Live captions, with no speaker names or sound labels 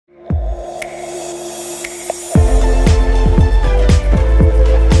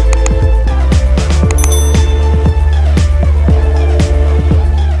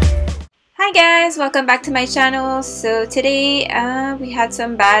guys, welcome back to my channel. So today we had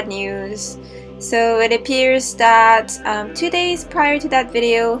some bad news. So it appears that 2 days prior to that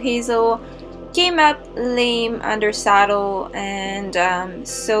video, Hazel came up lame under saddle, and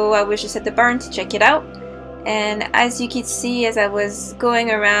so I was just at the barn to check it out. And as you can see, as I was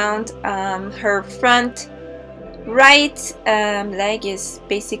going around, her front right leg is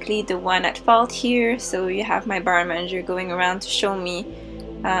basically the one at fault here. So you have my barn manager going around to show me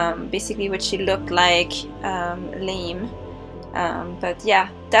basically what she looked like lame, but yeah,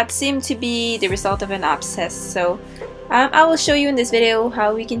 that seemed to be the result of an abscess. So I will show you in this video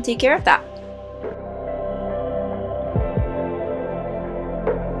how we can take care of that.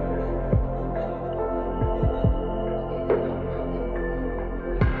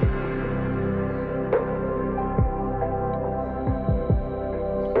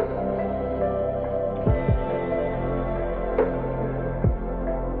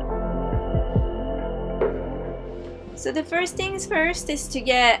 So the first things first is to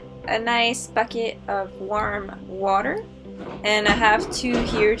get a nice bucket of warm water, and I have two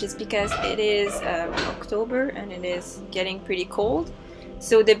here just because it is October and it is getting pretty cold.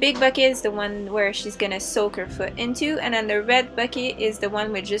 So the big bucket is the one where she's gonna soak her foot into, and then the red bucket is the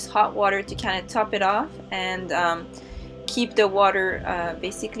one with just hot water to kind of top it off and keep the water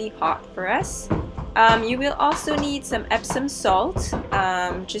basically hot for us. You will also need some Epsom salt,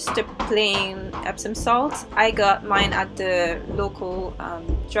 just a plain Epsom salt. I got mine at the local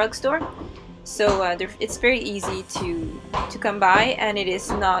drugstore, so it's very easy to come by, and it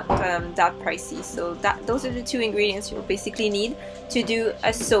is not that pricey. So those are the two ingredients you'll basically need to do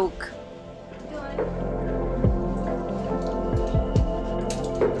a soak.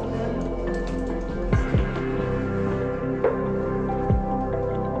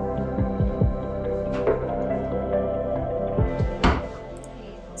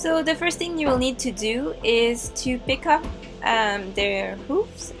 So the first thing you will need to do is to pick up their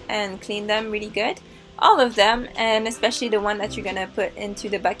hoofs and clean them really good. All of them, and especially the one that you're gonna put into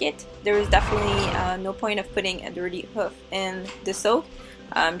the bucket. There is definitely no point of putting a dirty hoof in the soak,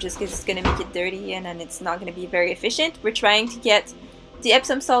 just because it's gonna make it dirty and then it's not gonna be very efficient. We're trying to get the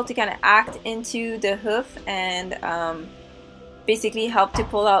Epsom salt to kind of act into the hoof and basically help to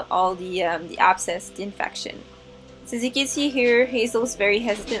pull out all the abscess, the infection. So as you can see here, Hazel's very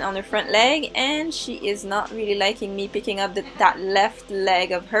hesitant on her front leg, and she is not really liking me picking up that left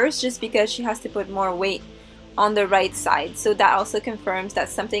leg of hers, just because she has to put more weight on the right side. So that also confirms that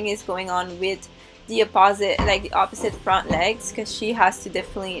something is going on with the opposite front legs, because she has to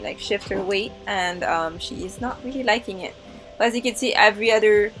definitely like shift her weight, and she is not really liking it. But as you can see, every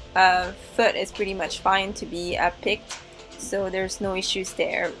other foot is pretty much fine to be picked. So there's no issues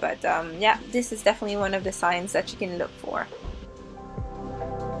there, but yeah, this is definitely one of the signs that you can look for.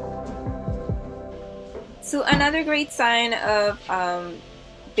 So another great sign of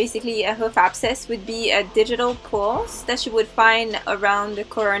basically a hoof abscess would be a digital pulse that you would find around the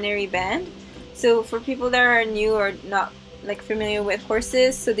coronary band. So for people that are new or not like familiar with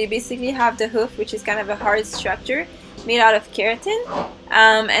horses, so they basically have the hoof, which is kind of a hard structure made out of keratin,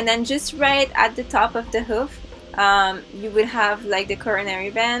 and then just right at the top of the hoof you would have like the coronary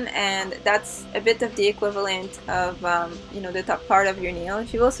band, and that's a bit of the equivalent of you know, the top part of your nail,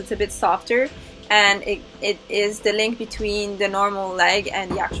 if you will. So it's a bit softer, and it is the link between the normal leg and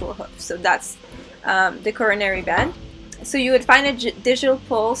the actual hoof. So that's the coronary band. So you would find a digital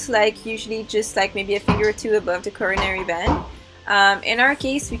pulse, like usually just like maybe a finger or two above the coronary band. In our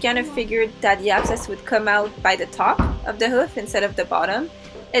case, we kind of figured that the abscess would come out by the top of the hoof instead of the bottom.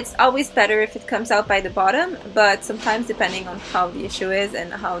 It's always better if it comes out by the bottom, but sometimes depending on how the issue is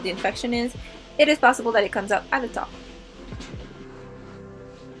and how the infection is, it is possible that it comes out at the top.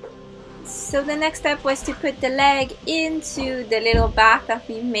 So the next step was to put the leg into the little bath that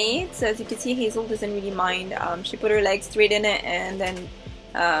we made. So as you can see, Hazel doesn't really mind. She put her leg straight in it and then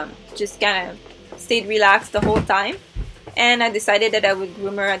just kind of stayed relaxed the whole time. And I decided that I would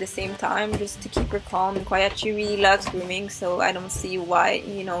groom her at the same time, just to keep her calm and quiet. She really loves grooming, so I don't see why,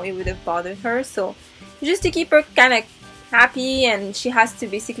 you know, it would have bothered her. So just to keep her kind of happy, and she has to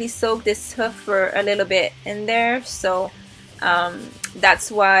basically soak this hoof for a little bit in there. So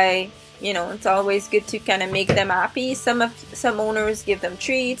that's why, you know, it's always good to kind of make them happy. Some owners give them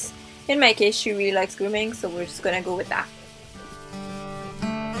treats. In my case, she really likes grooming, so we're just gonna go with that.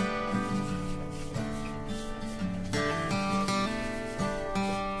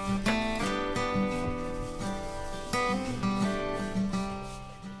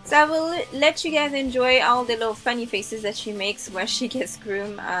 So I will let you guys enjoy all the little funny faces that she makes when she gets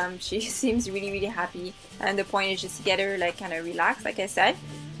groomed. She seems really happy, and the point is just to get her like kind of relaxed, like I said.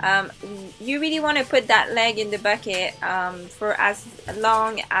 You really want to put that leg in the bucket for as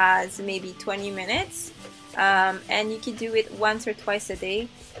long as maybe 20 minutes, and you can do it once or twice a day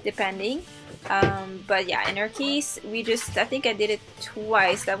depending. But yeah, in her case, I think I did it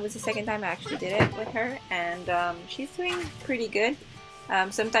twice. That was the second time I actually did it with her, and she's doing pretty good.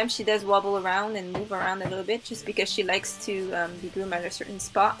 Sometimes she does wobble around and move around a little bit just because she likes to be groomed at a certain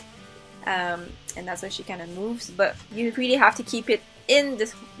spot, and that's why she kind of moves. But you really have to keep it in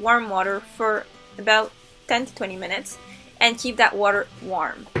this warm water for about 10 to 20 minutes and keep that water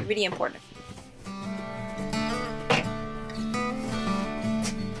warm. Really important.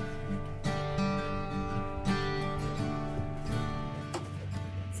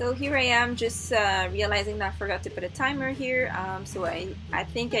 So here I am, just realizing that I forgot to put a timer here. So I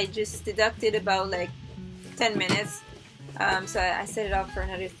think I just deducted about like 10 minutes. So I set it up for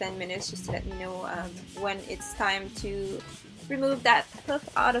another 10 minutes just to let me know when it's time to remove that hoof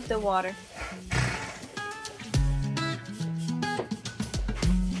out of the water.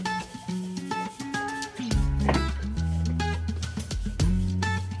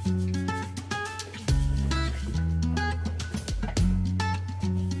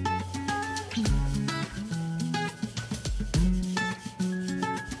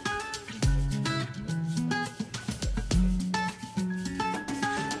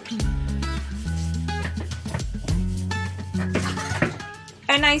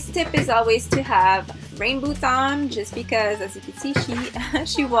 A nice tip is always to have rain boots on, just because, as you can see,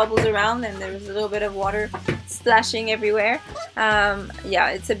 she wobbles around and there's a little bit of water splashing everywhere. Yeah,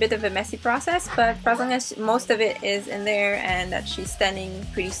 it's a bit of a messy process, but for as long as most of it is in there and that she's standing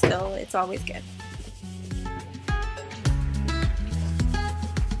pretty still, it's always good.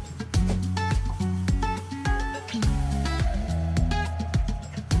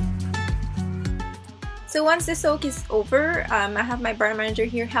 So once the soak is over, I have my barn manager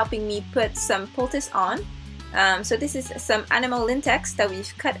here helping me put some poultice on. So this is some animal lintex that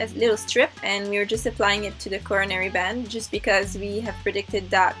we've cut a little strip, and we're just applying it to the coronary band just because we have predicted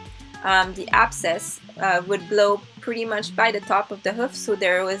that the abscess would blow pretty much by the top of the hoof, so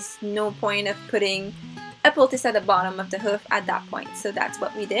there was no point of putting a poultice at the bottom of the hoof at that point. So that's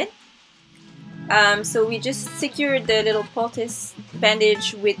what we did. So we just secured the little poultice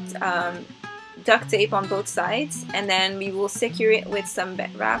bandage with duct tape on both sides, and then we will secure it with some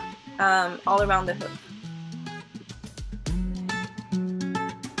vet wrap all around the hoof.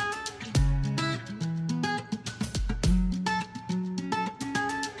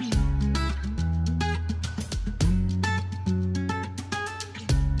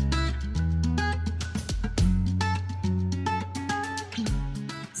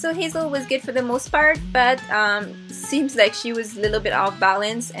 So Hazel was good for the most part, but seems like she was a little bit off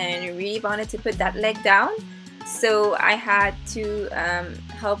balance and really wanted to put that leg down. So I had to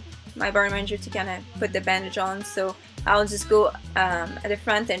help my barn manager to kind of put the bandage on. So I'll just go at the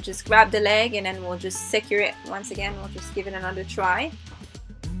front and just grab the leg, and then we'll just secure it once again. We'll just give it another try.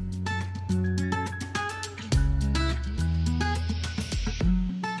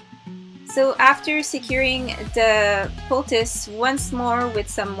 So after securing the poultice once more with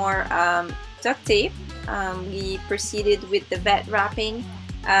some more duct tape, we proceeded with the vet wrapping,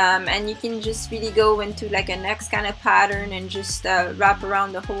 and you can just really go into like a next kind of pattern and just wrap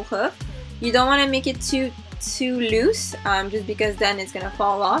around the whole hoof. You don't want to make it too loose, just because then it's gonna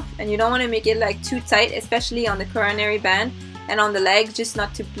fall off, and you don't want to make it like too tight, especially on the coronary band and on the legs, just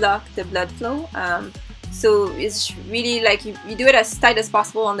not to block the blood flow. So it's really like you do it as tight as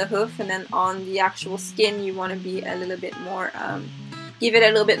possible on the hoof, and then on the actual skin you want to be a little bit more, give it a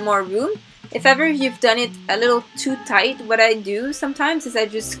little bit more room. If ever you've done it a little too tight, what I do sometimes is I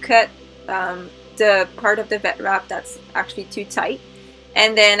just cut the part of the vet wrap that's actually too tight,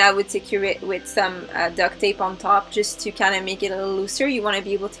 and then I would secure it with some duct tape on top just to kind of make it a little looser. You want to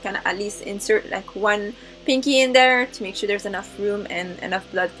be able to kind of at least insert like one pinky in there to make sure there's enough room and enough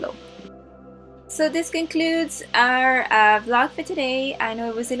blood flow. So this concludes our vlog for today. I know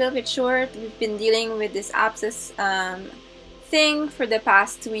it was a little bit short. We've been dealing with this abscess thing for the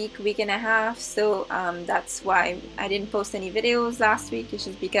past week and a half, so that's why I didn't post any videos last week. It's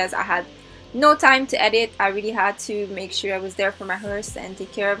just because I had no time to edit. I really had to make sure I was there for my horse and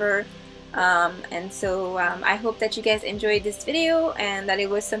take care of her, and so I hope that you guys enjoyed this video and that it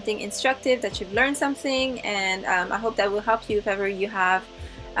was something instructive, that you've learned something, and I hope that will help you if ever you have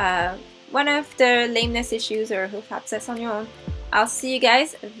one of the lameness issues or hoof abscess on your own. I'll see you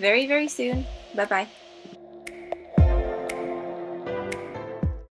guys very soon. Bye bye.